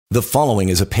The following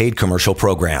is a paid commercial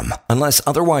program. Unless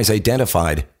otherwise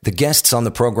identified, the guests on the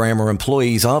program are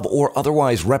employees of or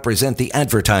otherwise represent the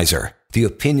advertiser. The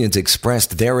opinions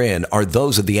expressed therein are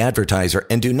those of the advertiser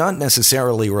and do not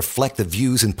necessarily reflect the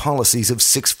views and policies of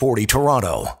 640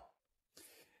 Toronto.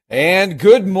 And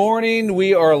good morning.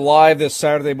 We are live this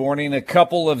Saturday morning, a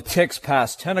couple of ticks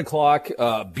past 10 o'clock.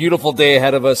 Beautiful day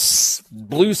ahead of us.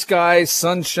 Blue skies,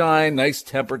 sunshine, nice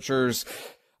temperatures.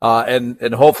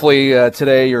 And hopefully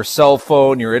today your cell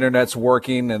phone, your internet's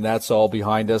working, and that's all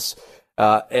behind us.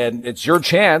 And it's your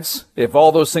chance, if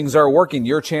all those things are working,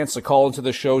 your chance to call into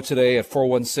the show today at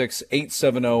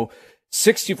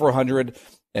 416-870-6400,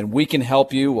 and we can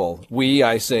help you. Well,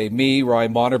 I say me,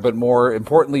 Ryan Bonner, but more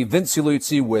importantly, Vince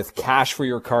Uluzzi with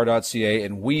cashforyourcar.ca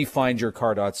and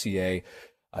wefindyourcar.ca.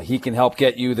 He can help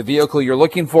get you the vehicle you're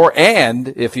looking for, and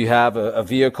if you have a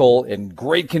vehicle in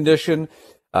great condition,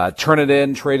 turn it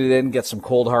in, trade it in, get some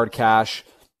cold hard cash.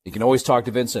 You can always talk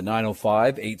to Vince at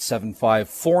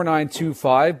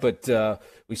 905-875-4925. But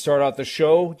we start out the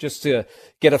show just to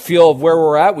get a feel of where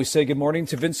we're at. We say good morning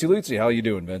to Vince Uluzzi. How are you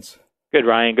doing, Vince? Good,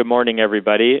 Ryan. Good morning,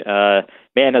 everybody. Man,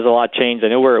 has a lot changed. I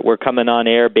know we're coming on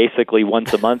air basically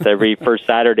once a month every first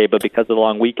Saturday, but because of the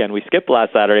long weekend, we skipped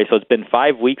last Saturday, so it's been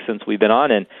 5 weeks since we've been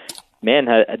on, and man,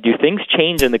 do things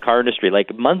change in the car industry?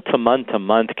 Like month to month to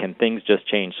month, can things just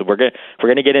change? So we're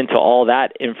gonna get into all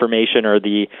that information, or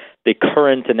the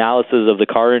current analysis of the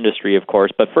car industry, of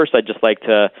course. But first, I'd just like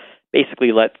to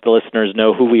basically let the listeners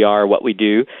know who we are, what we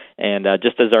do, and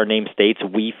just as our name states,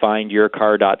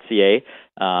 wefindyourcar.ca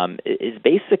is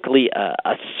basically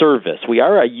a service. We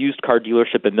are a used car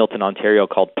dealership in Milton, Ontario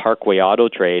called Parkway Auto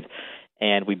Trade,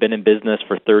 and we've been in business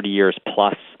for 30 years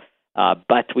plus.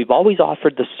 But we've always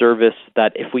offered the service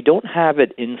that if we don't have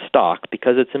it in stock,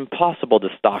 because it's impossible to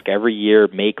stock every year,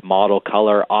 make, model,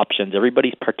 color, options,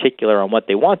 everybody's particular on what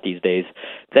they want these days,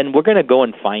 then we're going to go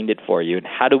and find it for you. And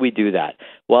how do we do that?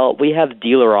 Well, we have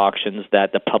dealer auctions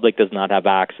that the public does not have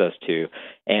access to.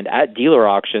 And at dealer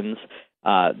auctions,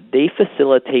 they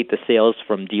facilitate the sales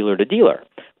from dealer to dealer.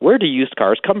 Where do used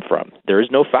cars come from? There is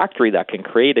no factory that can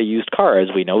create a used car.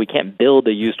 As we know, we can't build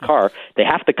a used car. They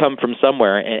have to come from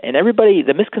somewhere. And everybody,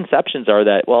 the misconceptions are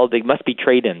that, well, they must be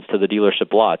trade-ins to the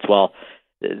dealership lots. Well,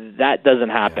 that doesn't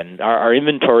happen. Our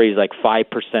inventory is like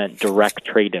 5% direct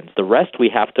trade-ins. The rest we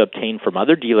have to obtain from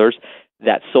other dealers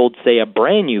that sold, say, a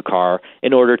brand new car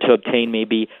in order to obtain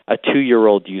maybe a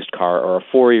 2-year-old used car or a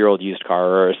 4-year-old used car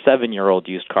or a 7-year-old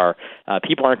used car.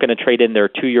 People aren't going to trade in their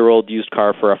 2-year-old used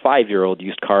car for a 5-year-old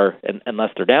used car unless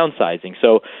they're downsizing.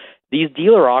 So these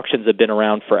dealer auctions have been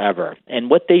around forever. And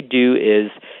what they do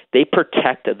is they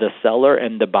protect the seller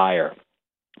and the buyer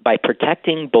by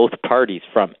protecting both parties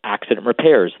from accident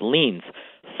repairs, liens,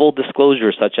 full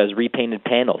disclosures such as repainted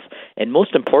panels, and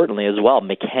most importantly as well,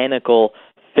 mechanical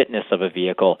fitness of a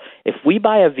vehicle. If we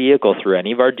buy a vehicle through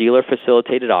any of our dealer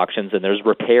facilitated auctions and there's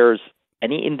repairs,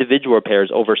 any individual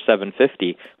repairs over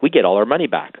 $750, we get all our money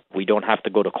back. We don't have to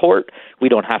go to court. We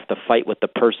don't have to fight with the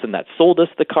person that sold us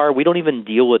the car. We don't even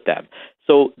deal with them.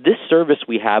 So this service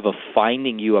we have of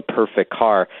finding you a perfect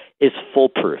car is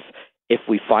foolproof. If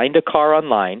we find a car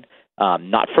online,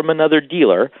 not from another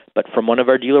dealer, but from one of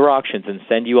our dealer auctions, and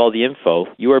send you all the info,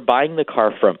 you are buying the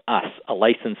car from us, a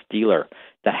licensed dealer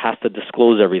that has to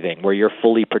disclose everything, where you're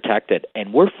fully protected,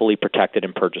 and we're fully protected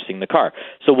in purchasing the car.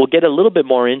 So we'll get a little bit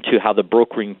more into how the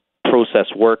brokering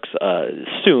process works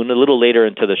soon, a little later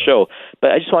into the show. But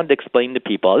I just wanted to explain to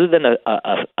people, other than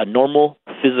a normal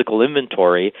physical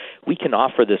inventory, we can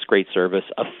offer this great service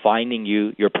of finding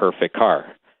you your perfect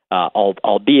car.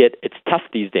 Albeit it's tough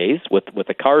these days with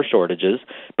the car shortages,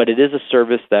 but it is a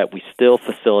service that we still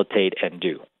facilitate and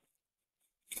do.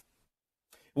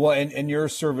 Well, and your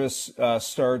service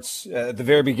starts at the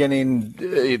very beginning.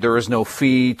 There is no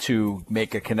fee to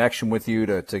make a connection with you,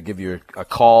 to give you a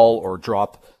call or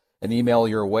drop an email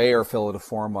your way or fill out a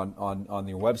form on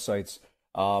your websites.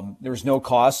 There's no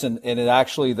cost, and it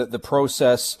actually, the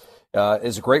process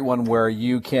is a great one where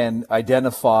you can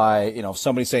identify, if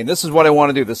somebody's saying, this is what I want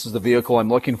to do, this is the vehicle I'm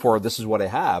looking for, this is what I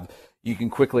have. You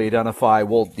can quickly identify,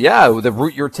 well, yeah, the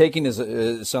route you're taking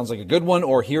sounds like a good one,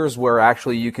 or here's where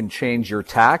actually you can change your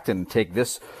tact and take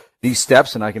these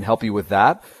steps, and I can help you with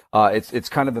that. It's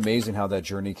kind of amazing how that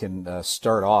journey can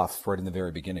start off right in the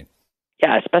very beginning.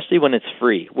 Yeah, especially when it's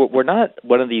free. We're not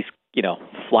one of these,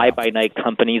 fly-by-night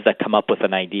companies that come up with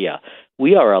an idea.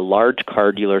 We are a large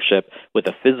car dealership with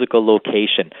a physical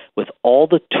location, with all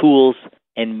the tools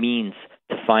and means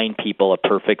to find people a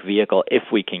perfect vehicle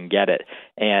if we can get it.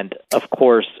 And of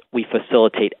course, we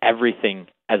facilitate everything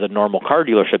as a normal car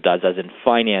dealership does, as in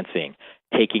financing,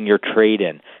 taking your trade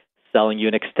in, selling you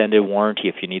an extended warranty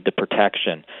if you need the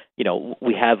protection,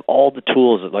 we have all the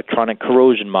tools, electronic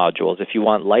corrosion modules, if you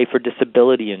want life or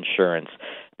disability insurance.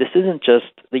 This isn't just,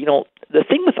 the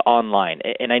thing with online,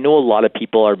 and I know a lot of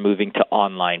people are moving to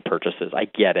online purchases. I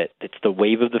get it. It's the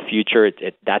wave of the future.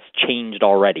 That's changed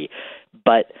already.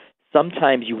 But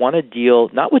sometimes you want to deal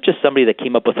not with just somebody that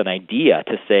came up with an idea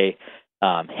to say,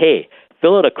 hey,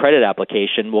 fill out a credit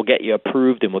application, we'll get you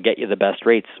approved and we'll get you the best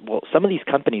rates. Well, some of these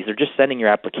companies are just sending your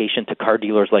application to car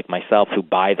dealers like myself who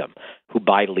buy them, who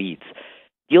buy leads.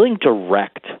 Dealing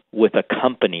direct with a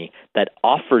company that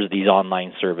offers these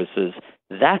online services,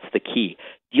 that's the key.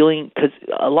 Because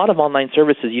a lot of online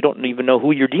services, you don't even know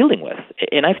who you're dealing with.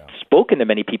 And I've spoken to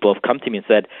many people who have come to me and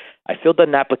said, I filled out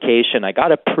an application, I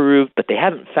got approved, but they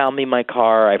haven't found me my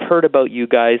car. I've heard about you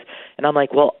guys. And I'm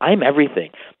like, well, I'm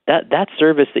everything. That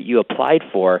service that you applied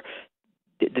for,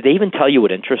 did they even tell you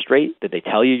what interest rate? Did they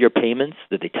tell you your payments?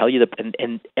 Did they tell you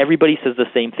and everybody says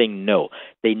the same thing? No.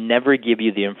 They never give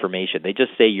you the information. They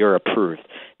just say you're approved.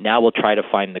 Now we'll try to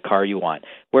find the car you want.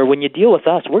 Where when you deal with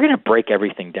us, we're going to break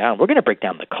everything down. We're going to break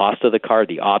down the cost of the car,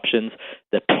 the options,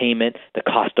 the payment, the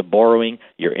cost of borrowing,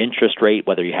 your interest rate,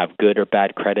 whether you have good or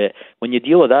bad credit. When you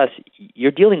deal with us,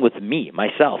 you're dealing with me,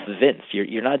 myself, Vince.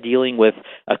 You're not dealing with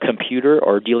a computer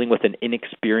or dealing with an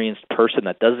inexperienced person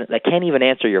that can't even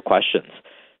answer your questions.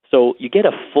 So you get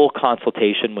a full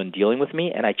consultation when dealing with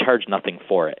me, and I charge nothing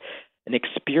for it. An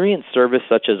experienced service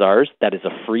such as ours, that is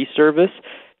a free service,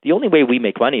 the only way we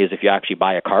make money is if you actually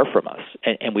buy a car from us,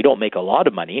 and we don't make a lot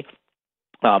of money.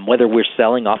 Whether we're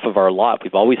selling off of our lot,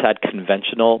 we've always had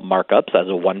conventional markups as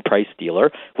a one-price dealer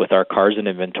with our cars in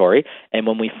inventory. And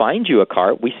when we find you a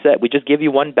car, we just give you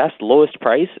one best, lowest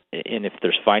price. And if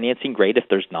there's financing, great. If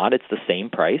there's not, it's the same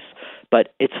price.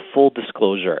 But it's full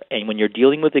disclosure. And when you're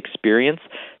dealing with experience,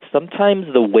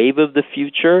 sometimes the wave of the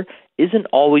future isn't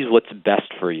always what's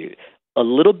best for you. A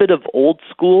little bit of old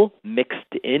school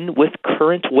mixed in with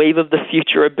current wave of the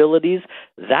future abilities,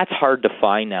 that's hard to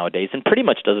find nowadays and pretty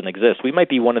much doesn't exist. We might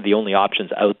be one of the only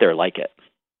options out there like it.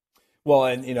 Well,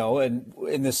 and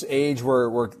in this age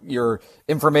where your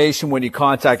information when you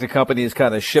contact a company is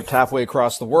kind of shipped halfway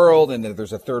across the world, and if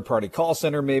there's a third-party call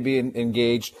center maybe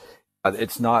engaged,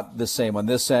 it's not the same on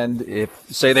this end. If,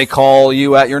 say, they call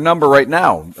you at your number right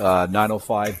now,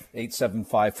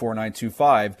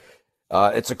 905-875-4925,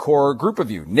 it's a core group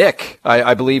of you. Nick,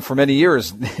 I believe for many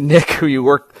years, Nick, who you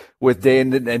work with day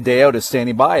in and day out, is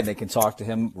standing by, and they can talk to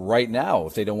him right now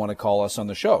if they don't want to call us on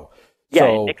the show. Yeah,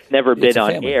 so Nick's never been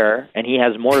on air, and he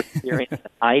has more experience than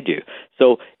I do.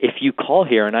 So if you call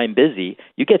here and I'm busy,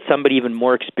 you get somebody even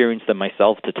more experienced than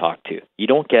myself to talk to. You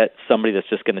don't get somebody that's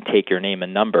just going to take your name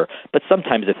and number. But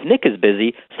sometimes if Nick is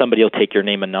busy, somebody will take your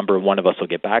name and number, and one of us will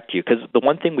get back to you. Because the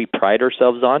one thing we pride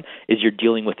ourselves on is you're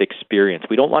dealing with experience.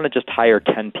 We don't want to just hire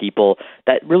 10 people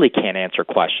that really can't answer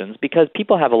questions, because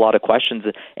people have a lot of questions,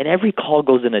 and every call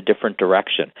goes in a different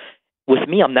direction. With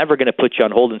me, I'm never going to put you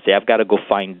on hold and say, I've got to go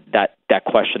find that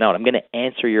question out. I'm going to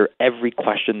answer your every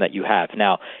question that you have.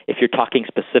 Now, if you're talking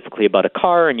specifically about a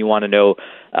car and you want to know,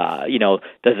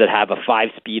 does it have a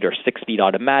 5-speed or 6-speed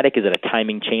automatic? Is it a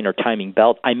timing chain or timing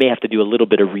belt? I may have to do a little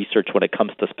bit of research when it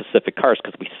comes to specific cars,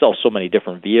 because we sell so many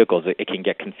different vehicles, it can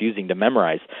get confusing to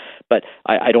memorize. But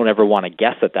I don't ever want to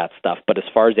guess at that stuff. But as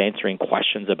far as answering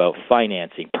questions about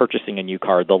financing, purchasing a new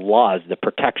car, the laws, the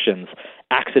protections,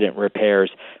 accident repairs,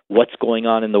 what's going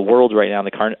on in the world right now in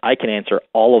the car, I can answer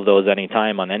all of those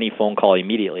anytime on any phone call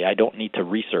immediately. I don't need to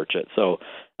research it. So,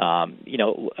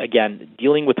 again,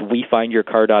 dealing with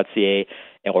wefindyourcar.ca,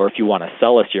 or if you want to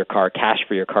sell us your car,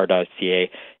 cashforyourcar.ca,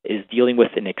 is dealing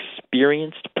with an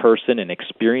experienced person, an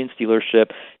experienced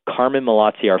dealership. Carmen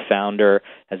Malazzi, our founder,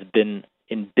 has been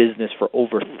in business for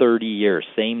over 30 years.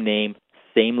 Same name,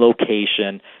 same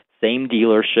location, same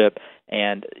dealership.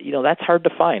 And, that's hard to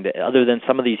find, other than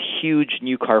some of these huge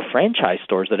new car franchise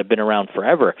stores that have been around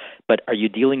forever. But are you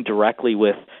dealing directly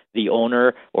with the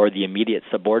owner or the immediate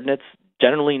subordinates?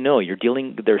 Generally, no.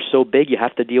 They're so big, you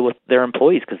have to deal with their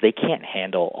employees because they can't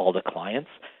handle all the clients.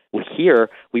 Here,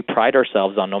 we pride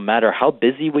ourselves on, no matter how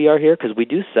busy we are here, because we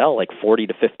do sell like 40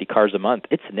 to 50 cars a month,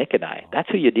 it's Nick and I. That's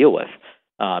who you deal with.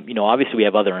 Obviously we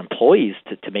have other employees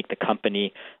to make the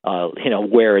company,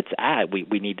 where it's at.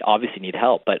 We obviously need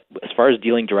help. But as far as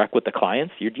dealing direct with the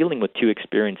clients, you're dealing with two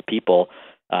experienced people.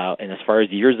 And as far as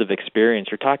years of experience,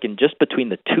 you're talking just between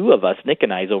the two of us, Nick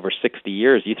and I, is over 60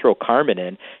 years. You throw Carmen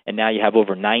in, and now you have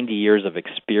over 90 years of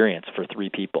experience for three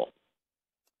people.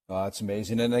 That's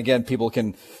amazing. And again, people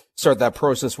can start that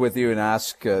process with you and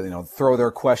ask, throw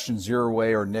their questions your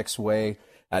way or Nick's way.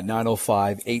 at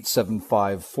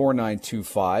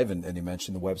 905-875-4925. And you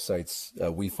mentioned the websites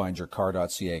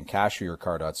wefindyourcar.ca and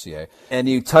cashforyourcar.ca. And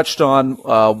you touched on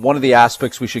one of the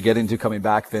aspects we should get into coming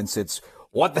back, Vince. It's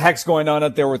what the heck's going on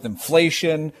out there with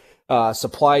inflation,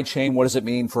 supply chain. What does it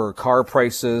mean for car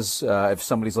prices if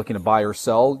somebody's looking to buy or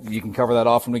sell? You can cover that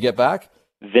off when we get back.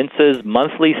 Vince's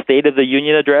monthly State of the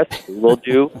Union address we'll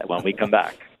do when we come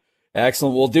back.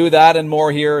 Excellent. We'll do that and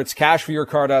more here. It's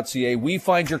cashforyourcar.ca.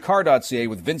 Wefindyourcar.ca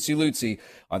with Vince Luzzi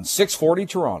on 640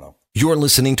 Toronto. You're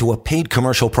listening to a paid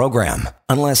commercial program.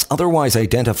 Unless otherwise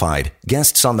identified,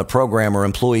 guests on the program are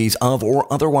employees of or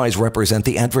otherwise represent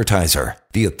the advertiser.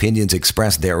 The opinions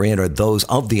expressed therein are those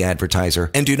of the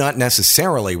advertiser and do not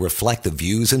necessarily reflect the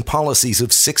views and policies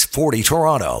of 640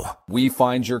 Toronto.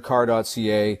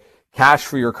 Wefindyourcar.ca,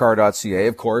 cashforyourcar.ca.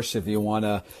 Of course, if you want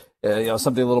to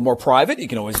something a little more private, you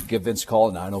can always give Vince a call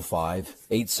at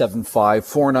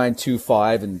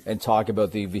 905-875-4925 and talk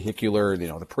about the vehicular,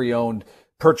 the pre-owned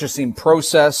purchasing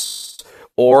process.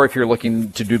 Or if you're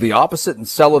looking to do the opposite and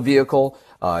sell a vehicle,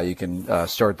 you can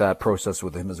start that process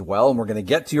with him as well. And we're going to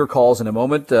get to your calls in a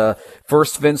moment.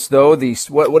 First, Vince, though,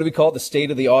 what do we call it? The State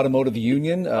of the Automotive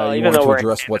Union? You want to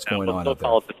address what's going on out there.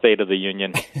 We'll call it the State of the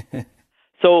Union.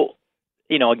 So,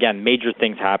 again, major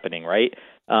things happening, right?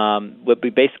 What we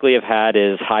basically have had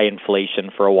is high inflation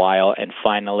for a while, and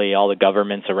finally all the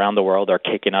governments around the world are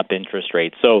kicking up interest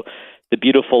rates. So the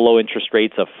beautiful low interest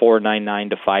rates of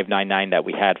 4.99 to 5.99 that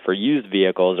we had for used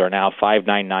vehicles are now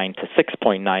 5.99 to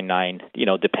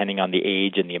 6.99, depending on the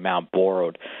age and the amount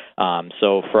borrowed.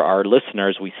 So for our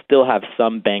listeners, we still have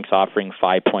some banks offering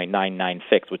 5.99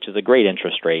 fixed, which is a great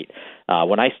interest rate.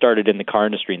 When I started in the car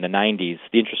industry in the 90s,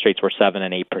 the interest rates were 7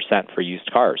 and 8% for used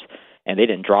cars. And they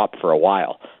didn't drop for a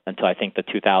while until I think the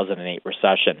 2008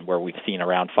 recession, where we've seen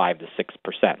around 5 to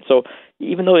 6%. So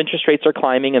even though interest rates are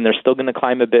climbing and they're still going to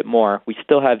climb a bit more, we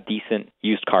still have decent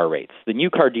used car rates. The new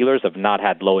car dealers have not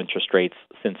had low interest rates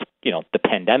since the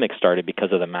pandemic started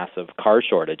because of the massive car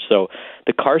shortage. So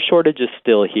the car shortage is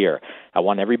still here. I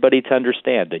want everybody to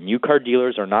understand the new car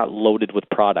dealers are not loaded with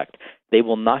product. They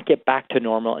will not get back to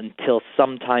normal until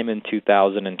sometime in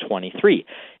 2023.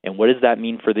 And what does that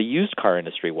mean for the used car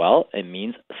industry? Well, it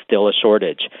means still a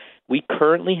shortage. We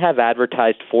currently have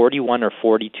advertised 41 or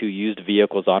 42 used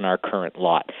vehicles on our current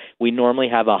lot. We normally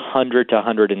have 100 to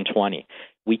 120.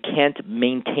 We can't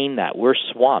maintain that. We're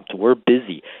swamped. We're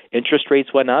busy. Interest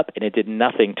rates went up, and it did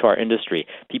nothing to our industry.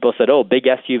 People said, big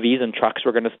SUVs and trucks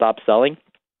were going to stop selling.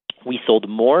 We sold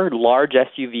more large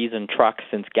SUVs and trucks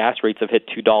since gas rates have hit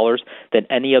 $2 than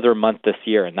any other month this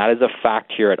year, and that is a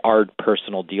fact here at our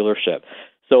personal dealership.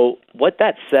 So what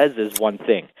that says is one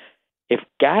thing. If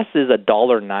gas is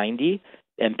 $1.90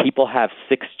 and people have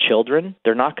 6 children,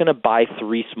 they're not going to buy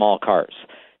 3 small cars.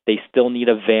 They still need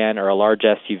a van or a large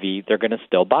SUV. They're going to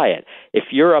still buy it. If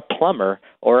you're a plumber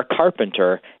or a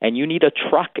carpenter and you need a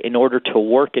truck in order to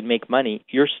work and make money,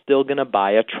 you're still going to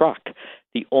buy a truck.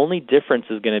 The only difference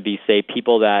is going to be, say,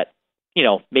 people that,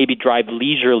 maybe drive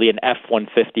leisurely an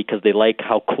F-150 because they like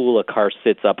how cool a car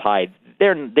sits up high.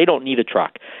 They don't need a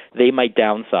truck. They might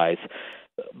downsize.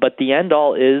 But the end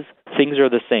all is things are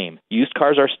the same. Used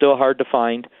cars are still hard to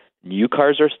find. New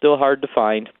cars are still hard to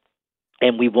find.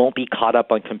 And we won't be caught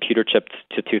up on computer chips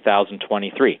to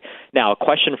 2023. Now, a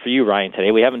question for you, Ryan,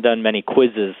 today. We haven't done many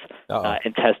quizzes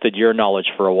and tested your knowledge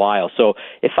for a while. So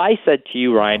if I said to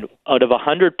you, Ryan, out of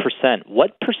 100%,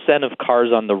 what percent of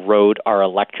cars on the road are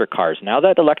electric cars? Now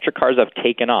that electric cars have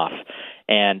taken off,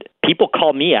 and people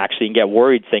call me actually and get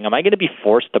worried saying, am I going to be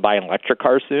forced to buy an electric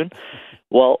car soon?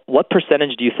 Well, what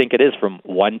percentage do you think it is from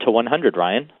 1 to 100,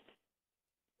 Ryan?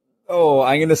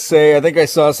 I'm going to say, I think I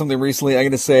saw something recently. I'm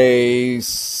going to say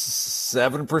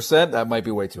 7%. That might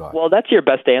be way too high. Well, that's your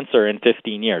best answer in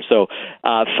 15 years. So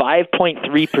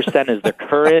 5.3% is the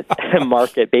current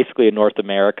market, basically in North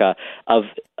America, of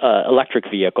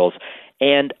electric vehicles.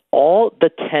 And all the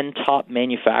 10 top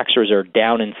manufacturers are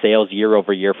down in sales year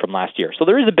over year from last year. So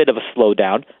there is a bit of a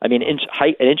slowdown. I mean, an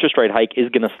interest rate hike is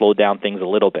going to slow down things a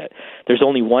little bit. There's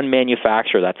only one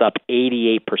manufacturer that's up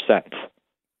 88%,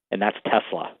 and that's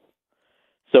Tesla.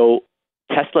 So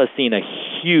Tesla has seen a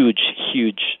huge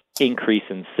increase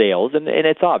in sales, and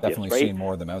it's obvious, definitely right? seeing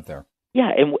more of them out there.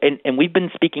 Yeah, and we've been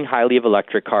speaking highly of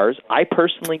electric cars. I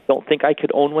personally don't think I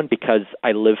could own one because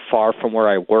I live far from where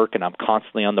I work and I'm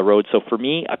constantly on the road. So for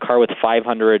me, a car with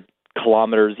 500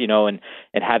 kilometers,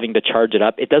 and having to charge it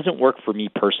up. It doesn't work for me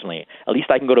personally. At least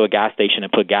I can go to a gas station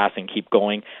and put gas and keep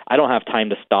going. I don't have time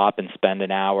to stop and spend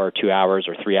an hour or 2 hours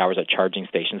or 3 hours at charging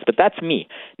stations, but that's me.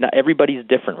 Now, everybody's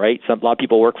different, right? A lot of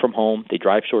people work from home, they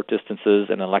drive short distances,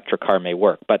 and an electric car may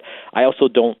work. But I also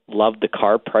don't love the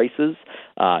car prices.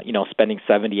 Spending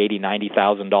 $70,000, $80,000,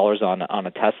 $90,000 on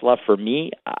a Tesla, for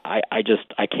me, I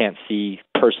can't see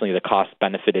personally the cost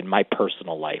benefit in my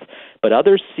personal life. But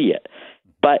others see it.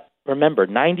 But remember,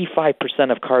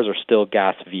 95% of cars are still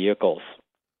gas vehicles,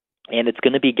 and it's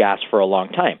going to be gas for a long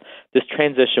time. This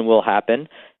transition will happen.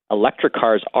 Electric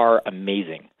cars are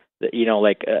amazing. You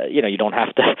don't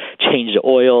have to change the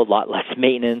oil, a lot less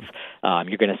maintenance.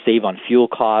 You're going to save on fuel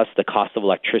costs, the cost of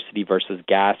electricity versus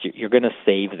gas. You're going to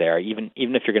save there, even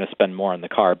if you're going to spend more on the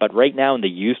car. But right now in the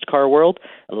used car world,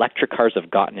 electric cars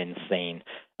have gotten insane.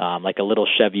 Like a little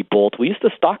Chevy Bolt. We used to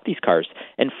stock these cars,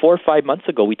 and 4 or 5 months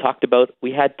ago, we talked about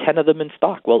we had 10 of them in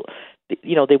stock. Well,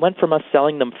 they went from us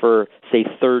selling them for, say,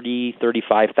 $30,000,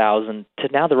 $35,000 to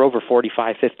now they're over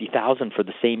 $45,000, $50,000 for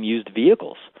the same used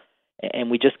vehicles.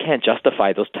 And we just can't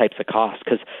justify those types of costs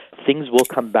because things will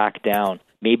come back down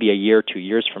maybe a year or 2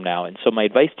 years from now. And so my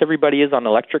advice to everybody is on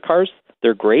electric cars,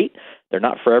 they're great. They're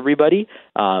not for everybody,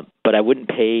 but I wouldn't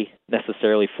pay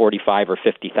necessarily $45,000 or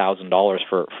 $50,000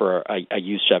 for a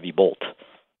used Chevy Bolt.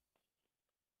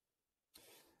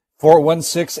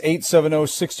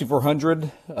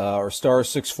 416-870-6400 or star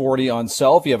 640 on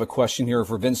cell. If you have a question here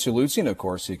for Vince Suluzzi, of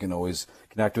course, you can always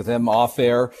connect with him off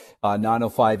air,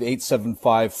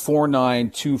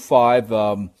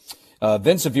 905-875-4925.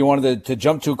 Vince, if you wanted to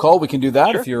jump to a call, we can do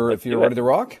that. Sure. If you're ready to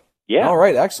rock. Yeah. All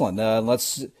right. Excellent.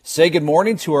 Let's say good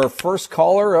morning to our first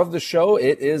caller of the show.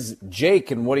 It is Jake.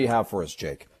 And what do you have for us,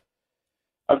 Jake?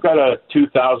 I've got a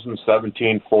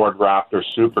 2017 Ford Raptor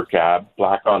Super Cab,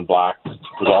 black on black,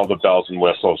 with all the bells and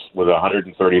whistles, with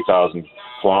 130,000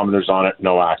 kilometers on it,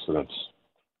 no accidents.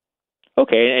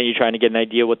 Okay, and you're trying to get an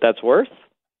idea what that's worth?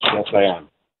 Yes, I am.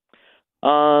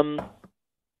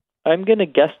 I'm going to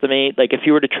guesstimate, like if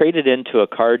you were to trade it into a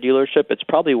car dealership, it's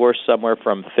probably worth somewhere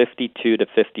from $52,000 to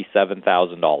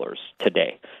 $57,000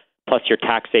 today, plus your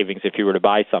tax savings if you were to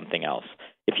buy something else.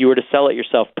 If you were to sell it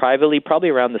yourself privately, probably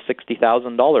around the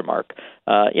 $60,000 mark.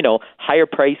 Higher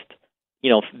priced,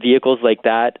 vehicles like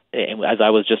that, and as I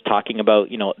was just talking about,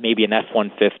 maybe an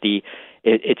F-150,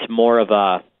 it's more of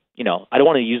a, I don't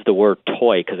want to use the word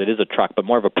toy because it is a truck, but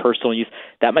more of a personal use.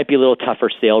 That might be a little tougher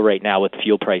sale right now with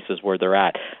fuel prices where they're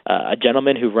at. A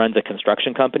gentleman who runs a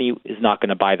construction company is not going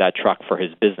to buy that truck for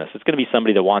his business. It's going to be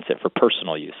somebody that wants it for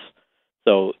personal use.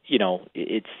 So,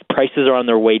 it's prices are on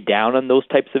their way down on those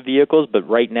types of vehicles, but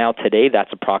right now, today,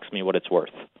 that's approximately what it's worth.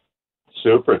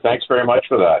 Super. Thanks very much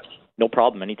for that. No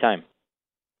problem. Anytime.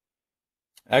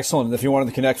 Excellent. And if you wanted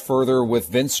to connect further with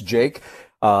Vince, Jake,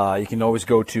 you can always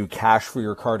go to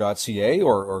cashforyourcar.ca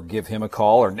or give him a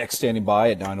call, or Nick standing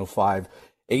by at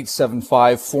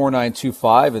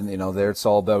 905-875-4925. And, there it's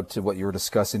all about what you were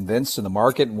discussing, Vince, in the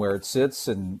market and where it sits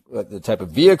and the type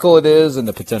of vehicle it is and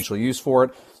the potential use for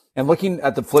it. And looking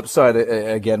at the flip side,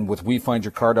 again, with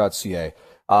wefindyourcar.ca,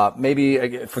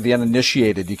 maybe for the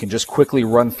uninitiated, you can just quickly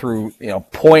run through,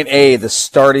 point A, the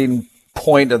starting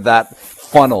point of that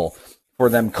funnel for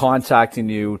them contacting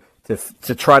you to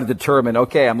try to determine,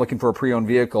 okay, I'm looking for a pre-owned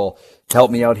vehicle.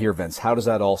 Help me out here, Vince. How does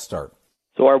that all start?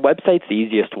 So our website's the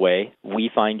easiest way,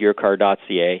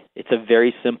 wefindyourcar.ca. It's a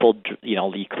very simple,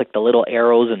 you click the little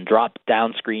arrows and drop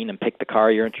down screen and pick the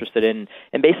car you're interested in.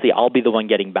 And basically, I'll be the one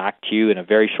getting back to you in a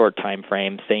very short time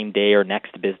frame, same day or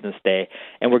next business day.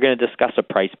 And we're going to discuss a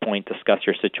price point, discuss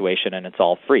your situation, and it's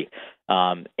all free.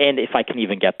 And if I can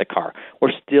even get the car.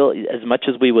 We're still, as much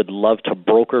as we would love to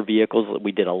broker vehicles,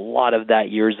 we did a lot of that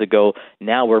years ago.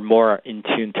 Now we're more in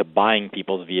tune to buying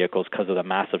people's vehicles because of the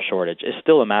massive shortage. It's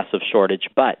still a massive shortage,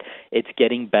 but it's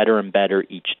getting better and better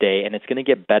each day, and it's going to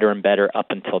get better and better up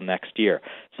until next year.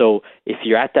 So if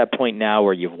you're at that point now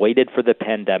where you've waited for the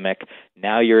pandemic,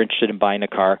 now you're interested in buying a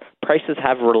car, prices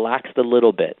have relaxed a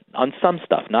little bit on some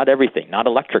stuff, not everything, not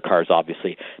electric cars,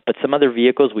 obviously, but some other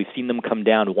vehicles, we've seen them come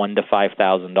down $1,000 to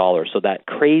 $5,000. So that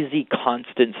crazy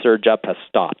constant surge up has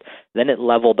stopped. Then it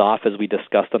leveled off, as we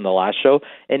discussed on the last show,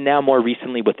 and now more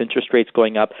recently with interest rates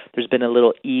going up, there's been a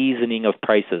little easing of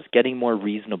prices, getting more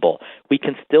reasonable. We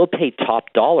can still pay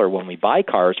top dollar when we buy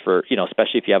cars for,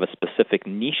 especially if you have a specific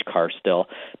niche car still,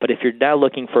 but if you're now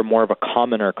looking for more of a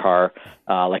commoner car,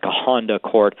 like a Honda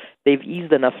Accord, they've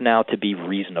eased enough now to be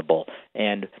reasonable.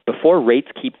 And before rates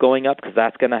keep going up, because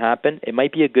that's going to happen, it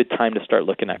might be a good time to start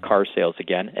looking at car sales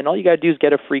again. And all you got to do is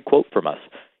get a free quote from us.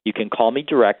 you can call me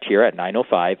direct here at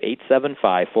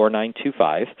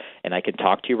 905-875-4925, and I can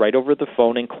talk to you right over the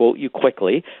phone and quote you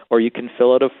quickly, or you can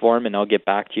fill out a form and I'll get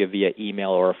back to you via email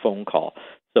or a phone call.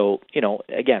 So,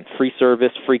 again, free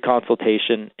service, free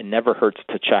consultation. It never hurts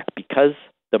to check because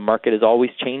the market is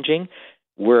always changing.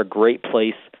 We're a great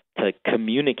place to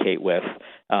communicate with,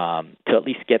 to at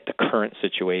least get the current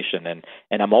situation.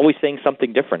 And I'm always saying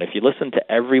something different. If you listen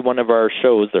to every one of our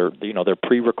shows, they're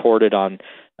pre-recorded on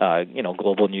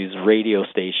Global News radio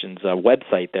stations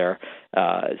website there,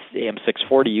 AM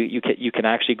 640. You can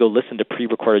actually go listen to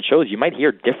pre-recorded shows. You might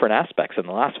hear different aspects in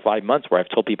the last 5 months where I've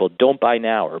told people don't buy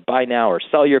now or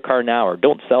sell your car now or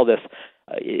don't sell this.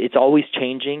 It's always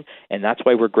changing, and that's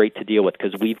why we're great to deal with,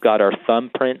 because we've got our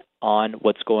thumbprint on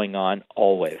what's going on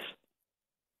always.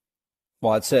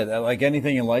 Well, that's it. Like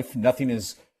anything in life, nothing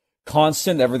is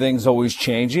constant. Everything's always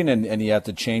changing, and you have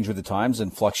to change with the times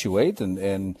and fluctuate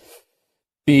and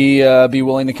be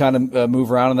willing to kind of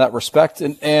move around in that respect.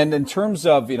 And in terms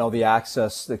of, the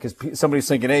access, because somebody's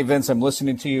thinking, hey, Vince, I'm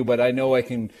listening to you, but I know I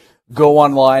can go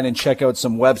online and check out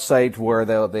some website where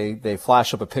they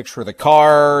flash up a picture of the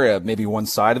car, maybe one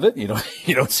side of it. You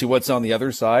don't see what's on the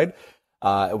other side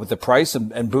with the price,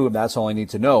 and boom, that's all I need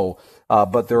to know.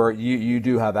 But you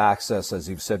do have access, as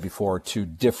you've said before, to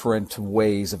different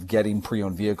ways of getting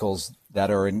pre-owned vehicles that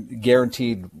are in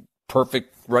guaranteed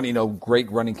perfect running,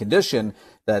 great running condition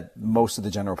that most of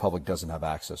the general public doesn't have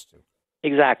access to.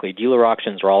 Exactly. Dealer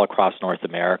auctions are all across North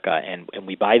America, and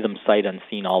we buy them sight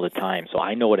unseen all the time. So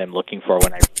I know what I'm looking for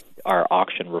when I read our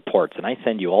auction reports, and I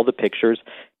send you all the pictures.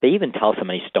 They even tell us how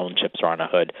many stone chips are on a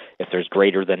hood, if there's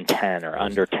greater than 10 or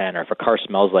under 10, or if a car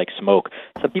smells like smoke.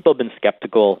 Some people have been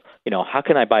skeptical, how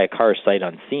can I buy a car sight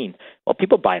unseen? Well,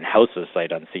 people buying houses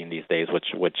sight unseen these days,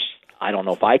 which I don't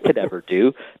know if I could ever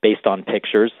do based on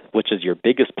pictures, which is your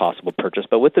biggest possible purchase.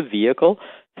 But with the vehicle,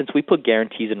 since we put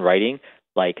guarantees in writing,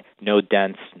 like no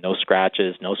dents, no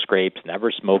scratches, no scrapes,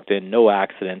 never smoked in, no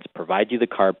accidents, provide you the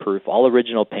car proof, all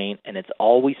original paint, and it's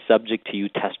always subject to you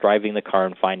test driving the car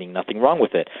and finding nothing wrong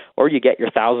with it. Or you get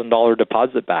your $1,000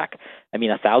 deposit back. I mean,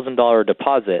 $1,000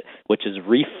 deposit, which is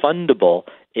refundable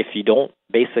if you don't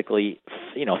basically,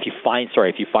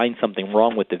 if you find something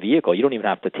wrong with the vehicle, you don't even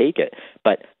have to take it.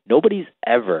 But nobody's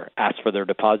ever asked for their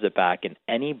deposit back in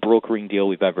any brokering deal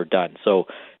we've ever done. So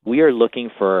we are looking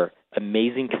for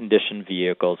amazing condition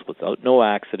vehicles without no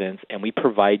accidents, and we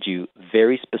provide you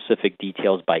very specific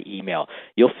details by email.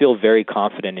 You'll feel very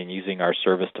confident in using our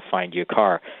service to find you a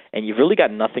car, and you've really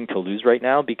got nothing to lose right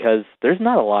now because there's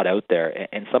not a lot out there,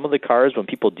 and some of the cars, when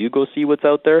people do go see what's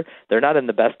out there, they're not in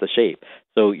the best of shape.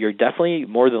 So you're definitely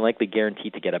more than likely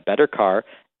guaranteed to get a better car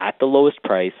at the lowest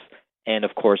price, and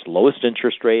of course, lowest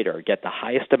interest rate, or get the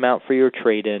highest amount for your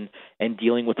trade-in, and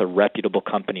dealing with a reputable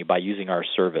company by using our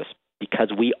service.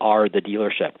 Because we are the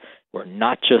dealership. We're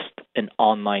not just an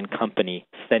online company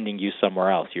sending you somewhere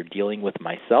else. You're dealing with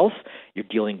myself, you're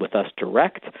dealing with us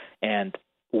direct, and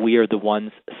we are the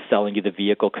ones selling you the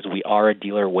vehicle because we are a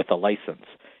dealer with a license.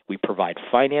 We provide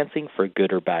financing for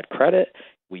good or bad credit,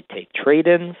 we take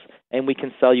trade-ins, and we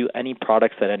can sell you any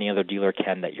products that any other dealer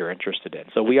can that you're interested in.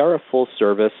 So we are a full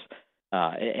service.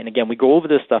 And again, we go over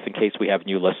this stuff in case we have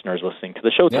new listeners listening to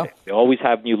the show today. Yeah. We always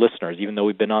have new listeners, even though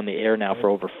we've been on the air now for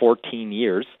over 14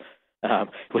 years,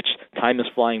 which time is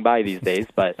flying by these days.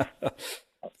 But,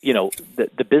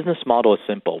 the business model is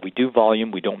simple. We do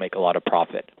volume. We don't make a lot of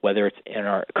profit. Whether it's in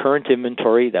our current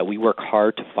inventory that we work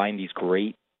hard to find these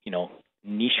great,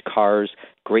 niche cars,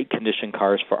 great condition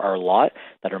cars for our lot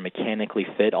that are mechanically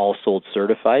fit, all sold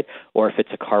certified, or if it's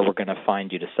a car we're going to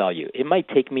find you to sell you. It might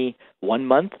take me 1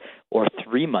 month or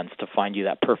 3 months to find you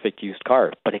that perfect used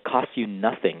car, but it costs you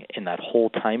nothing in that whole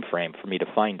time frame for me to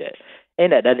find it.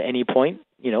 And at any point,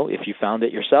 if you found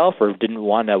it yourself or didn't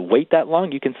want to wait that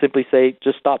long, you can simply say,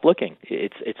 just stop looking.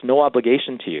 It's no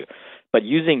obligation to you. But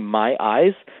using my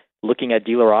eyes, looking at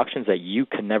dealer auctions that you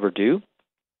can never do,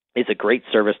 is a great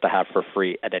service to have for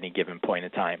free at any given point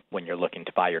in time when you're looking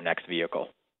to buy your next vehicle.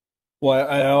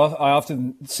 Well, I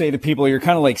often say to people, you're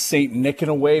kind of like St. Nick in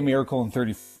a way, Miracle on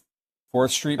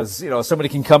 34th Street. As, somebody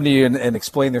can come to you and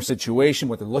explain their situation,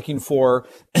 what they're looking for,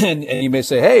 and you may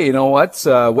say, hey, you know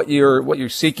what you're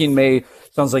seeking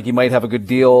sounds like you might have a good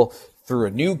deal through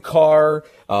a new car,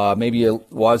 I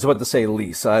was about to say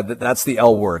lease. That's the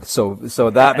L word. So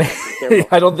that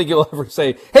I don't think you'll ever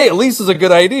say, hey, a lease is a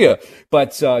good idea.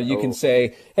 But you can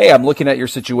say, hey, I'm looking at your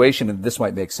situation and this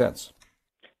might make sense.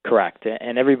 Correct.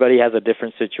 And everybody has a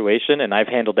different situation, and I've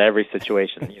handled every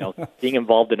situation. Being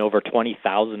involved in over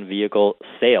 20,000 vehicle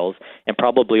sales and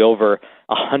probably over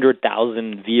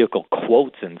 100,000 vehicle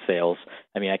quotes in sales.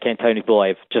 I mean, I can't tell you people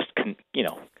I've just,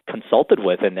 consulted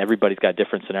with, and everybody's got a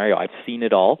different scenario. I've seen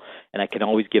it all, and I can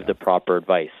always give the proper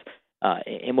advice.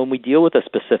 And when we deal with a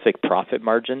specific profit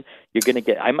margin, you're going to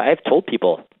get, I've told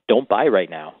people, don't buy right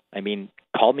now. I mean,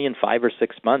 call me in 5 or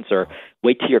 6 months, or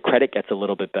wait till your credit gets a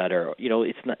little bit better. You know,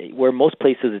 it's not, where most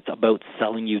places it's about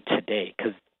selling you today,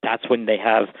 because that's when they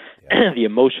have the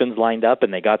emotions lined up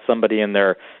and they got somebody in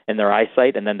their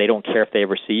eyesight, and then they don't care if they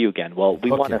ever see you again. Well,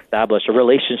 we want to establish a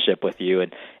relationship with you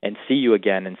and see you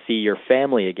again and see your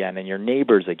family again and your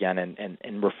neighbors again.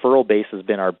 And referral base has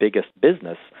been our biggest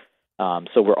business.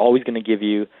 So we're always going to give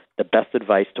you the best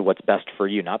advice to what's best for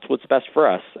you, not what's best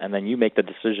for us, and then you make the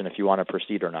decision if you want to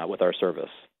proceed or not with our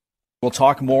service. We'll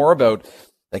talk more about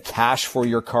the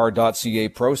cashforyourcar.ca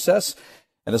process.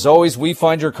 And as always,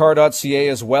 wefindyourcar.ca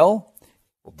as well.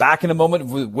 We're back in a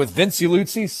moment with Vince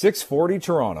Ieluzzi, 640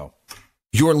 Toronto.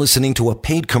 You're listening to a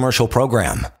paid commercial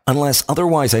program. Unless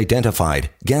otherwise identified,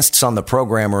 guests on the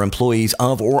program are employees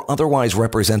of or otherwise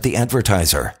represent the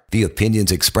advertiser. The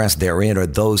opinions expressed therein are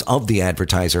those of the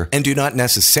advertiser and do not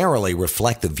necessarily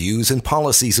reflect the views and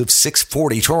policies of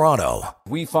 640 Toronto.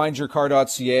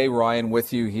 Wefindyourcar.ca, Ryan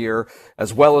with you here,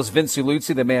 as well as Vince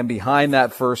Ieluzzi, the man behind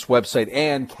that first website,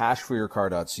 and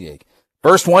cashforyourcar.ca.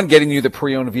 First one, getting you the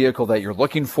pre-owned vehicle that you're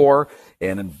looking for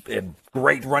in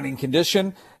great running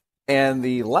condition. And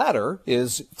the latter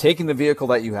is taking the vehicle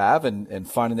that you have and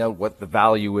finding out what the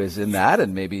value is in that,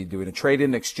 and maybe doing a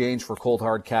trade-in exchange for cold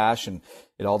hard cash. And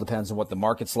it all depends on what the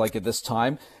market's like at this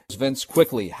time. Vince,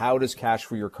 quickly, how does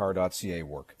cashforyourcar.ca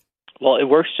work? Well, it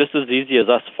works just as easy as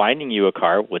us finding you a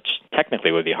car, which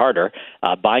technically would be harder.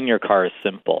 Buying your car is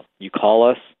simple. You call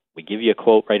us. We give you a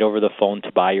quote right over the phone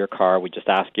to buy your car. We just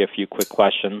ask you a few quick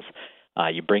questions.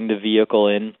 You bring the vehicle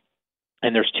in.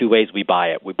 And there's two ways we buy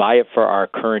it. We buy it for our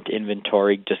current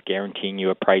inventory, just guaranteeing you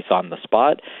a price on the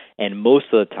spot. And most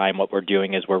of the time what we're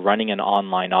doing is we're running an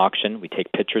online auction. We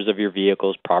take pictures of your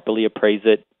vehicles, properly appraise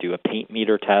it, do a paint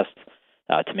meter test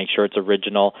to make sure it's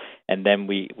original. And then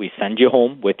we send you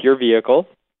home with your vehicle.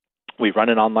 We run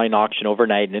an online auction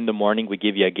overnight, and in the morning we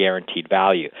give you a guaranteed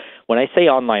value. When I say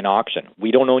online auction,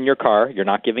 we don't own your car. You're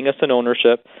not giving us an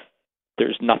ownership.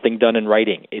 There's nothing done in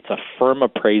writing. It's a firm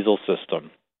appraisal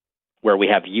system where we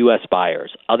have U.S.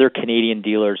 buyers, other Canadian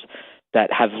dealers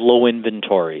that have low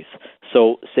inventories.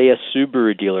 So say a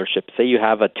Subaru dealership, say you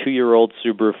have a 2-year-old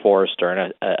Subaru Forester,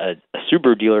 and a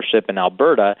Subaru dealership in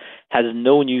Alberta has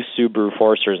no new Subaru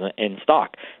Foresters in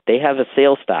stock. They have a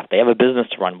sales staff. They have a business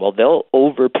to run. Well, they'll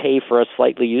overpay for a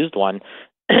slightly used one,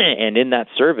 and in that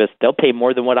service, they'll pay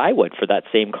more than what I would for that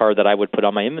same car that I would put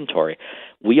on my inventory.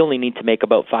 We only need to make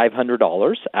about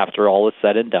 $500 after all is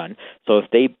said and done. So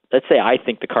if they, let's say I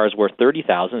think the car is worth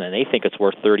 $30,000 and they think it's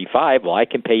worth $35,000, well, I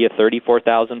can pay you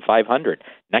 $34,500.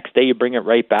 Next day you bring it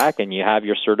right back and you have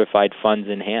your certified funds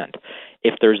in hand.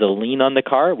 If there's a lien on the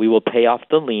car, we will pay off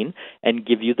the lien and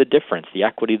give you the difference, the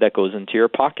equity that goes into your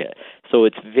pocket. So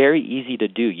it's very easy to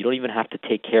do. You don't even have to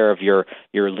take care of your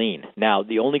lien. Now,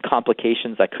 the only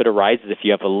complications that could arise is if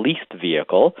you have a leased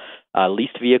vehicle.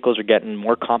 Leased vehicles are getting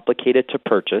more complicated to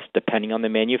purchase depending on the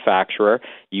manufacturer.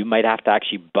 You might have to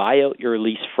actually buy out your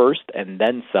lease first and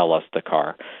then sell us the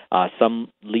car.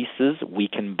 Some leases we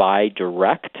can buy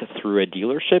direct through a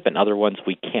dealership, and other ones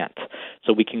we can't.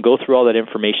 So we can go through all that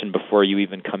information before you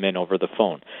even come in over the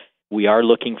phone. We are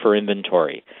looking for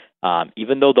inventory.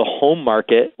 Even though the home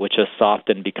market, which has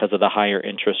softened because of the higher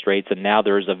interest rates, and now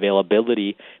there is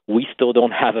availability, we still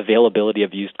don't have availability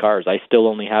of used cars. I still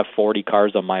only have 40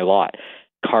 cars on my lot.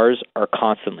 Cars are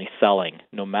constantly selling,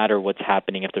 no matter what's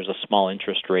happening. If there's a small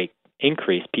interest rate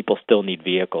increase, people still need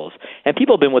vehicles. And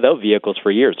people have been without vehicles for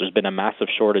years. There's been a massive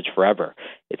shortage forever.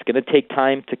 It's going to take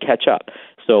time to catch up.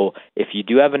 So if you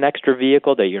do have an extra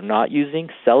vehicle that you're not using,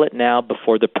 sell it now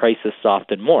before the prices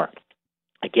soften more.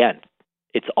 Again,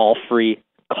 it's all free.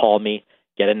 Call me,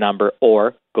 get a number,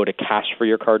 or go to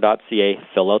cashforyourcar.ca,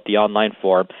 fill out the online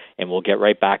form, and we'll get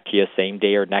right back to you same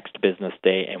day or next business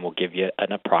day, and we'll give you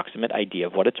an approximate idea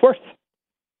of what it's worth.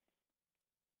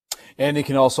 And you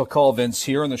can also call Vince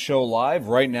here on the show live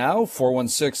right now,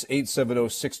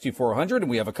 416-870-6400. And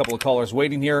we have a couple of callers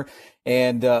waiting here.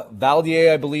 And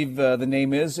Valdier, I believe the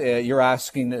name is. You're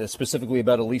asking specifically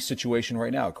about a lease situation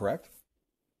right now, correct?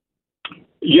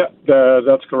 Yeah,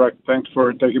 that's correct. Thanks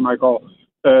for taking my call.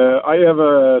 I have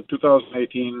a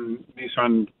 2018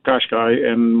 Nissan Qashqai,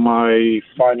 and my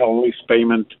final lease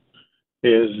payment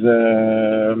is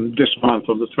this month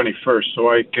on the 21st, so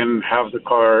I can have the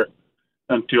car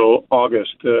until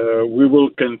August. We will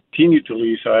continue to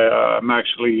lease. I'm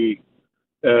actually,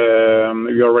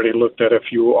 we already looked at a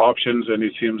few options, and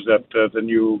it seems that the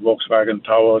new Volkswagen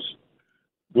Taos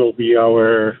will be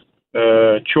our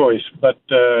choice. But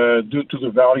due to the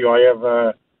value, I have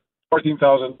a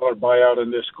 $14,000 buyout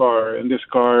in this car, and this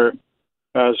car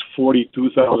has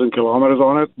 42,000 kilometers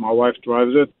on it. My wife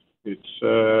drives it. It's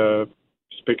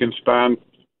spick and span.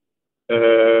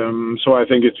 So I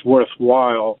think it's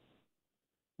worthwhile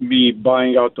me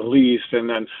buying out the lease and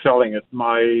then selling it.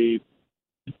 My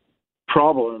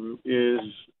problem is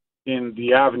in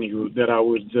the avenue that I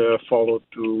would follow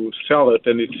to sell it,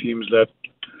 and it seems that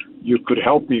you could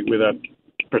help me with that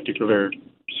particular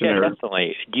scenario. Yeah,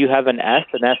 definitely. Do you have an S,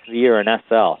 an SV, or an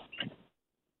SL?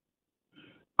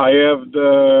 I have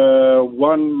the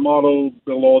one model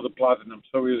below the Platinum,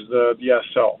 so is the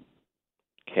SL.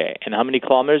 Okay, and how many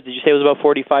kilometers? Did you say it was about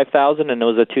 45,000, and it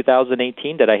was a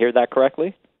 2018? Did I hear that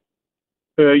correctly?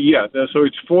 Yeah, so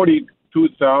it's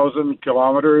 42,000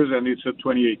 kilometers, and it's a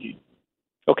 2018.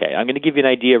 Okay, I'm going to give you an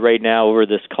idea right now over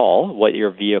this call what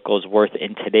your vehicle is worth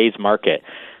in today's market.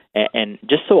 And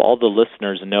just so all the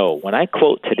listeners know, when I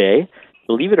quote today,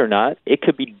 believe it or not, it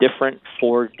could be different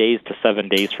 4 days to 7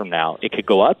 days from now. It could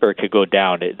go up or it could go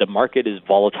down. The market is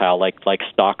volatile like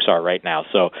stocks are right now.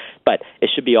 So, but it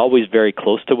should be always very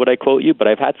close to what I quote you. But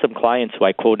I've had some clients who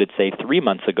I quoted, say, 3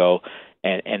 months ago,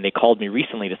 and they called me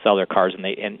recently to sell their cars, and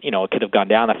it could have gone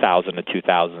down 1,000 to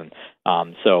 2,000.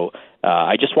 So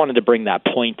I just wanted to bring that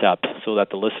point up so that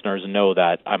the listeners know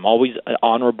that I'm always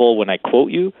honorable when I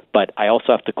quote you, but I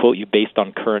also have to quote you based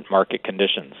on current market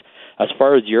conditions. As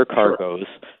far as your car goes,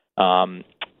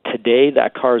 today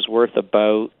that car is worth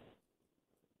about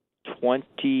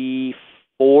 $24,000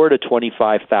 to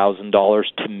 $25,000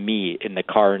 to me in the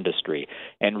car industry,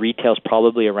 and retail's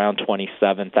probably around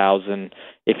 $27,000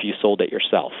 if you sold it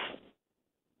yourself.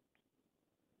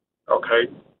 Okay.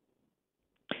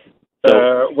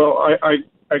 Well,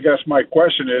 I guess my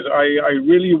question is, I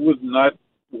really would not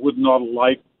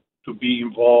like to be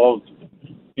involved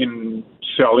in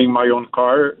selling my own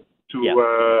car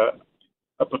to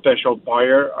a potential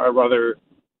buyer. I'd rather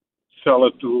sell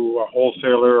it to a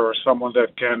wholesaler or someone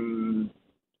that can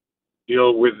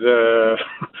deal with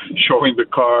showing the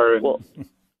car.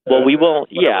 We won't.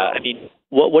 Yeah, I mean,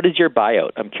 what is your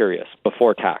buyout? I'm curious.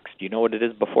 Before tax, do you know what it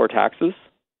is before taxes?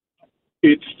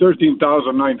 It's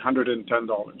 $13,910.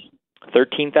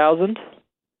 $13,000?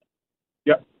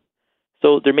 Yeah.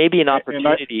 So there may be an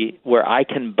opportunity where I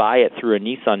can buy it through a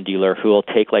Nissan dealer who will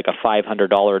take like a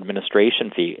 $500 administration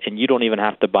fee, and you don't even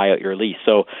have to buy out your lease.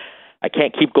 So I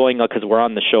can't keep going because we're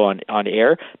on the show on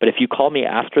air, but if you call me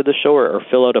after the show or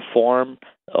fill out a form,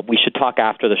 we should talk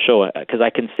after the show because I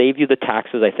can save you the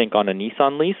taxes, I think, on a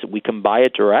Nissan lease. We can buy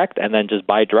it direct and then just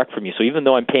buy it direct from you. So even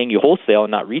though I'm paying you wholesale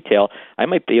and not retail, I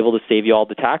might be able to save you all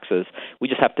the taxes. We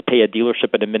just have to pay a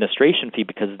dealership an administration fee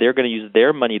because they're going to use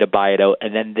their money to buy it out,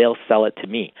 and then they'll sell it to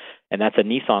me. And that's a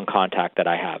Nissan contact that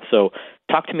I have. So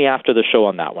talk to me after the show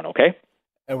on that one, okay?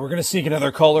 And we're going to sneak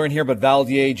another caller in here, but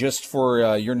Valdier, just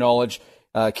for your knowledge,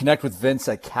 connect with Vince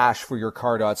at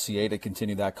cashforyourcar.ca to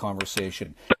continue that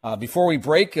conversation. Before we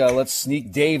break, let's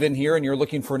sneak Dave in here, and you're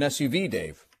looking for an SUV,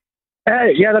 Dave.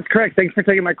 Hey, yeah, that's correct. Thanks for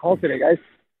taking my call today, guys.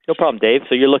 No problem, Dave.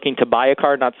 So you're looking to buy a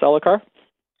car, not sell a car?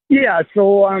 Yeah,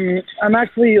 so I'm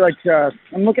actually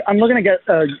I'm looking to get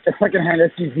a secondhand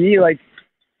SUV,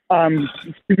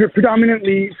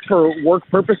 predominantly for work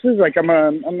purposes. Like I'm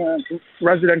a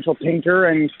residential painter,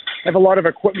 and I have a lot of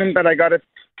equipment that I got to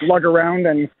lug around.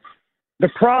 And the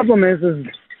problem is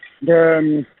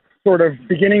the sort of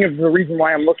beginning of the reason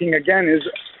why I'm looking again is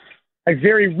I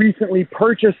very recently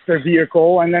purchased a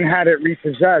vehicle and then had it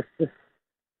repossessed.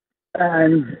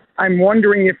 And I'm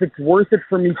wondering if it's worth it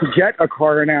for me to get a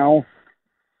car now,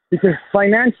 because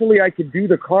financially I could do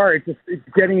the car. It's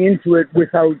getting into it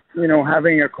without,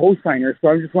 having a co-signer. So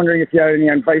I'm just wondering if you had any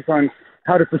advice on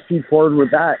how to proceed forward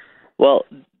with that. Well,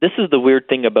 this is the weird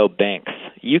thing about banks.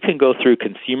 You can go through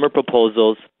consumer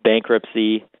proposals,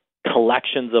 bankruptcy,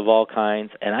 collections of all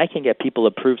kinds, and I can get people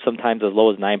approved sometimes as low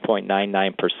as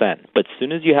 9.99%. But as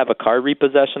soon as you have a car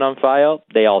repossession on file,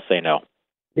 they all say no.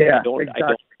 Yeah, I don't exactly.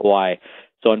 know why.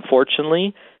 So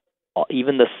unfortunately,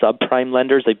 even the subprime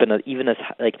lenders, they've been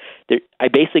I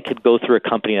basically could go through a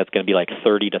company that's going to be like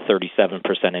 30 to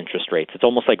 37% interest rates. It's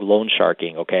almost like loan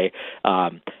sharking, okay?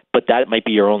 But that might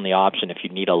be your only option if you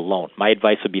need a loan. My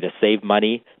advice would be to save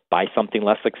money, buy something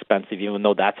less expensive, even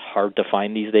though that's hard to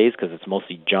find these days because it's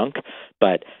mostly junk.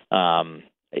 But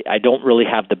I don't really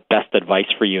have the best advice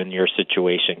for you in your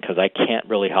situation because I can't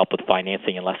really help with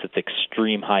financing unless it's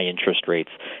extreme high interest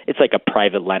rates. It's like a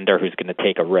private lender who's going to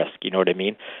take a risk, you know what I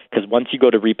mean? Because once you go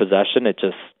to repossession, it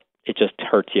just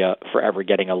hurts you forever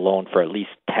getting a loan for at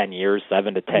least 10 years,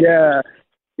 7 to 10 years.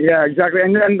 Yeah, exactly.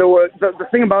 And then the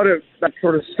thing about it that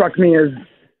sort of struck me as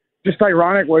just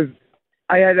ironic was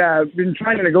I had been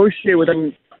trying to negotiate with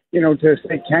them, to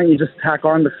say, can't you just tack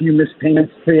on the few missed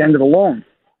payments to the end of the loan?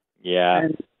 Yeah.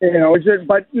 And,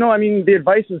 but no, I mean, the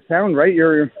advice is sound, right?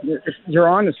 You're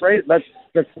honest, right? That's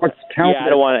what's counting. Yeah, I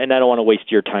don't want to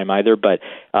waste your time either, but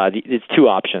it's two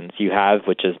options you have,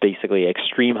 which is basically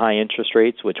extreme high interest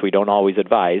rates, which we don't always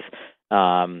advise.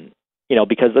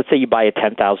 Because let's say you buy a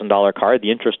 $10,000 car,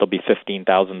 the interest will be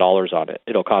 $15,000 on it.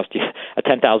 It'll cost you a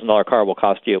 $10,000 car will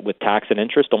cost you with tax and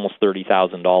interest almost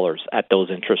 $30,000 at those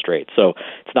interest rates. So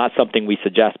it's not something we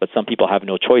suggest, but some people have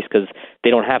no choice because they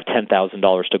don't have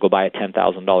 $10,000 to go buy a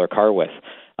 $10,000 car with.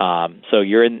 So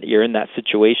you're in that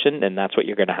situation, and that's what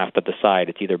you're going to have to decide.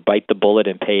 It's either bite the bullet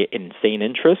and pay insane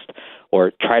interest,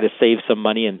 or try to save some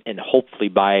money and hopefully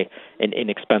buy an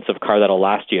inexpensive car that'll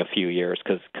last you a few years,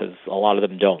 because a lot of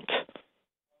them don't.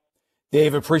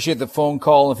 Dave, appreciate the phone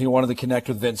call. If you wanted to connect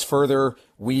with Vince further,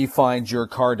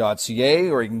 wefindyourcar.ca,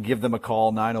 or you can give them a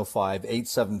call,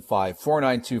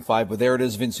 905-875-4925. But there it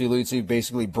is, Vince Iuluzzi,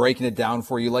 basically breaking it down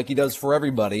for you like he does for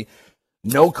everybody.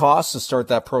 No cost to start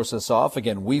that process off.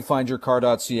 Again,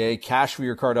 wefindyourcar.ca,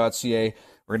 cashforyourcar.ca.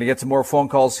 We're going to get to more phone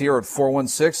calls here at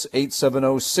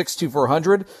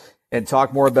 416-870-62400 and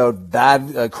talk more about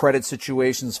bad credit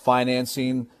situations,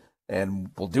 financing, and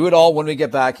we'll do it all when we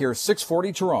get back here,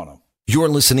 640 Toronto. You're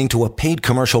listening to a paid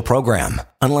commercial program.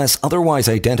 Unless otherwise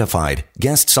identified,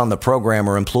 guests on the program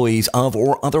are employees of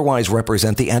or otherwise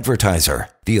represent the advertiser.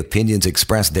 The opinions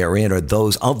expressed therein are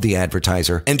those of the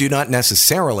advertiser and do not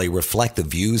necessarily reflect the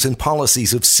views and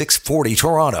policies of 640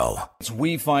 Toronto. It's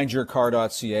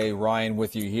wefindyourcar.ca. Ryan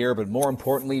with you here, but more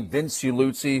importantly, Vince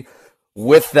Iuluzzi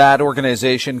with that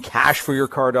organization,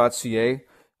 cashforyourcar.ca.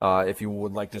 If you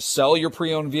would like to sell your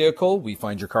pre-owned vehicle,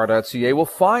 wefindyourcar.ca will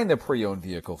find the pre-owned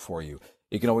vehicle for you.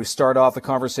 You can always start off the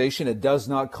conversation. It does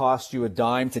not cost you a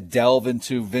dime to delve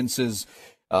into Vince's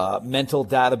mental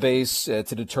database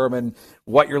to determine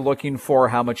what you're looking for,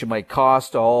 how much it might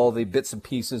cost, all the bits and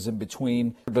pieces in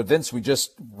between. But Vince, we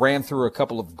just ran through a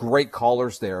couple of great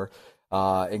callers there,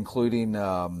 including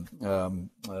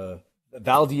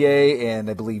Valdier and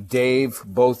I believe Dave,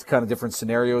 both kind of different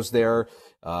scenarios there.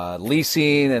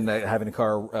 Leasing and having a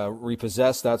car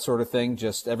repossessed, that sort of thing.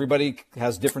 Just everybody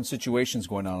has different situations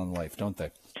going on in life, don't they?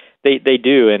 They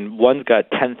do, and one's got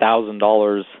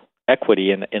 $10,000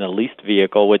 equity in a leased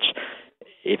vehicle, which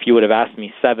if you would have asked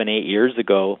me 7-8 years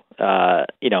ago, 8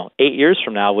 years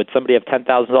from now, would somebody have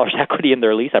 $10,000 equity in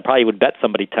their lease? I probably would bet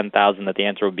somebody $10,000 that the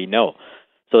answer would be no.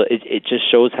 So it just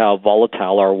shows how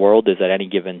volatile our world is at any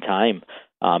given time.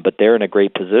 But they're in a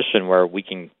great position where we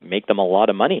can make them a lot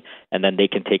of money, and then they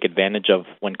can take advantage of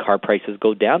when car prices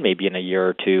go down, maybe in a year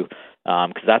or two,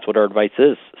 because that's what our advice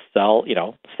is: sell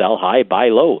high, buy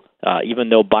low. Even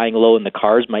though buying low in the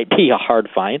cars might be a hard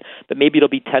find, but maybe it'll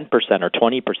be 10% or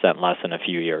 20% less in a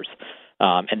few years.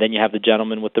 And then you have the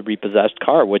gentleman with the repossessed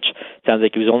car, which sounds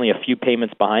like he was only a few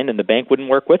payments behind, and the bank wouldn't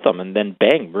work with him, and then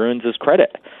bang, ruins his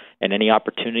credit and any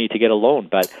opportunity to get a loan.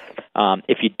 But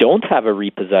if you don't have a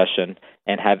repossession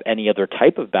and have any other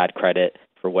type of bad credit,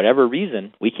 for whatever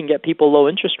reason, we can get people low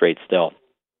interest rates still.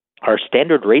 Our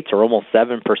standard rates are almost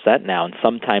 7% now, and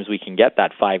sometimes we can get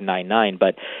that 5.99.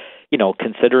 But,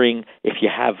 considering if you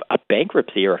have a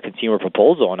bankruptcy or a consumer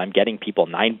proposal, and I'm getting people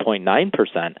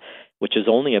 9.9%, which is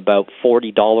only about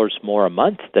 $40 more a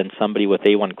month than somebody with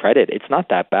A1 credit, it's not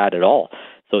that bad at all.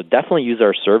 So definitely use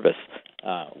our service.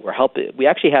 We're helping. We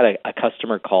actually had a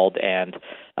customer called, and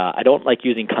I don't like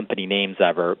using company names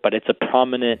ever, but it's a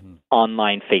prominent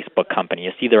online Facebook company.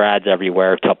 You see their ads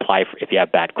everywhere to apply for if you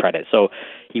have bad credit. So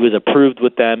he was approved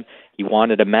with them. He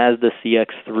wanted a Mazda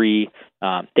CX-3.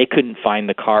 They couldn't find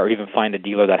the car or even find a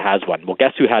dealer that has one. Well,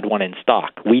 guess who had one in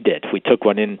stock? We did. We took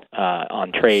one in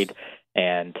on trade.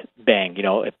 And bang,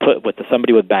 it put with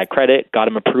somebody with bad credit, got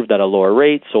him approved at a lower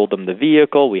rate, sold him the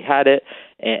vehicle, we had it,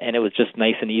 and it was just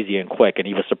nice and easy and quick. And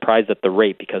he was surprised at the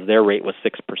rate because their rate was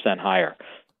 6% higher.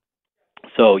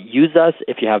 So use us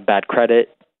if you have bad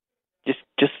credit.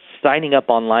 Just signing up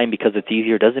online because it's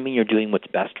easier doesn't mean you're doing what's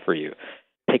best for you.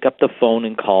 Pick up the phone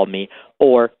and call me.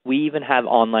 Or we even have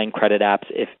online credit apps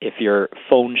if you're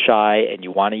phone shy and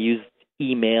you want to use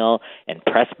email and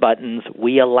press buttons,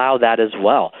 we allow that as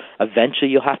well. Eventually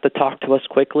you'll have to talk to us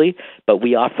quickly, but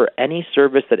we offer any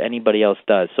service that anybody else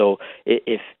does. So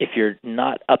if you're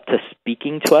not up to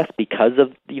speaking to us because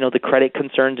of the credit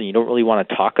concerns and you don't really want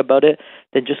to talk about it,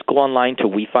 then just go online to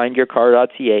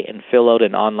wefindyourcar.ca and fill out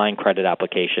an online credit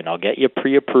application. I'll get you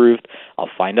pre-approved.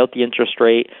 I'll find out the interest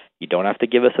rate. You don't have to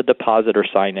give us a deposit or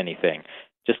sign anything.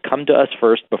 Just come to us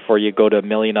first before you go to a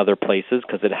million other places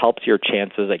because it helps your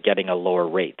chances at getting a lower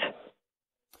rate.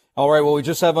 All right, well, we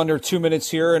just have under 2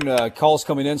 minutes here, and calls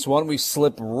coming in, so why don't we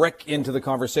slip Rick into the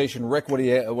conversation. Rick, what do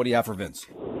you have for Vince?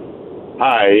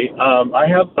 Hi, I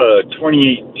have a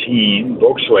 2018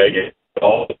 Volkswagen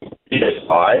Golf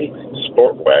PSI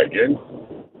Sport Wagon,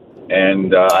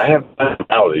 and I have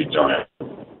mileage on it.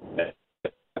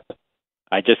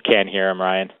 I just can't hear him,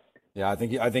 Ryan. Yeah, I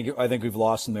think we've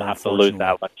lost him there. I have to lose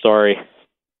that one. Sorry.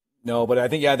 No, but I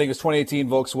think it's 2018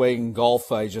 Volkswagen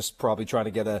Golf. I just probably trying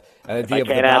to get an idea of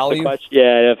the value.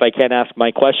 If I can't ask my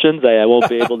questions, I won't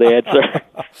be able to answer.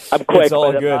 I'm quick, it's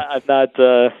all but good. I'm not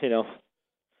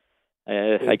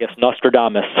I guess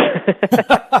Nostradamus.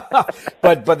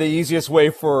 but the easiest way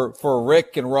for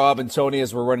Rick and Rob and Tony,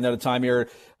 as we're running out of time here,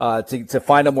 to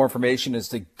find out more information is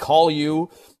to call you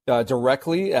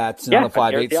directly at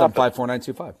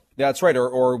 958-754-925. Yeah, that's right.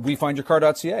 Or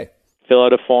wefindyourcar.ca. Fill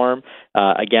out a form.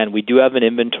 Again, we do have an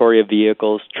inventory of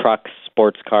vehicles, trucks,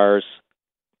 sports cars,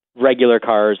 regular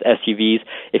cars, SUVs.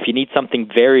 If you need something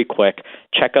very quick,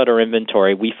 check out our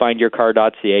inventory.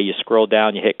 WeFindYourCar.ca. You scroll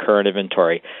down, you hit current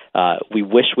inventory. We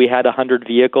wish we had 100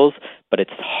 vehicles, but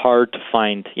it's hard to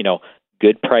find,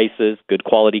 good prices, good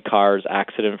quality cars,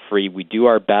 accident-free. We do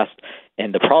our best.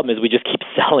 And the problem is we just keep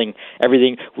selling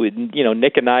everything.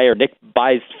 Nick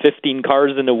buys 15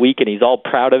 cars in a week, and he's all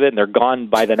proud of it, and they're gone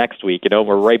by the next week.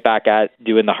 We're right back at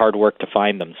doing the hard work to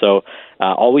find them. So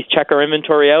always check our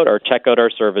inventory out or check out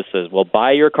our services. We'll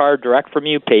buy your car direct from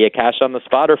you, pay you cash on the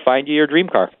spot, or find you your dream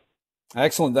car.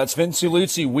 Excellent. That's Vince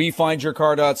Uluzzi,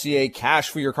 wefindyourcar.ca,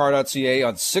 cashforyourcar.ca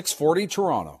on 640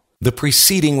 Toronto. The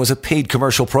preceding was a paid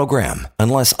commercial program.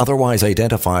 Unless otherwise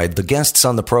identified, the guests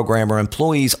on the program are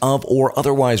employees of or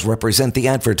otherwise represent the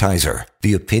advertiser.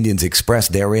 The opinions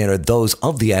expressed therein are those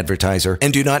of the advertiser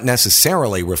and do not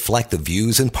necessarily reflect the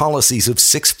views and policies of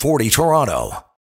 640 Toronto.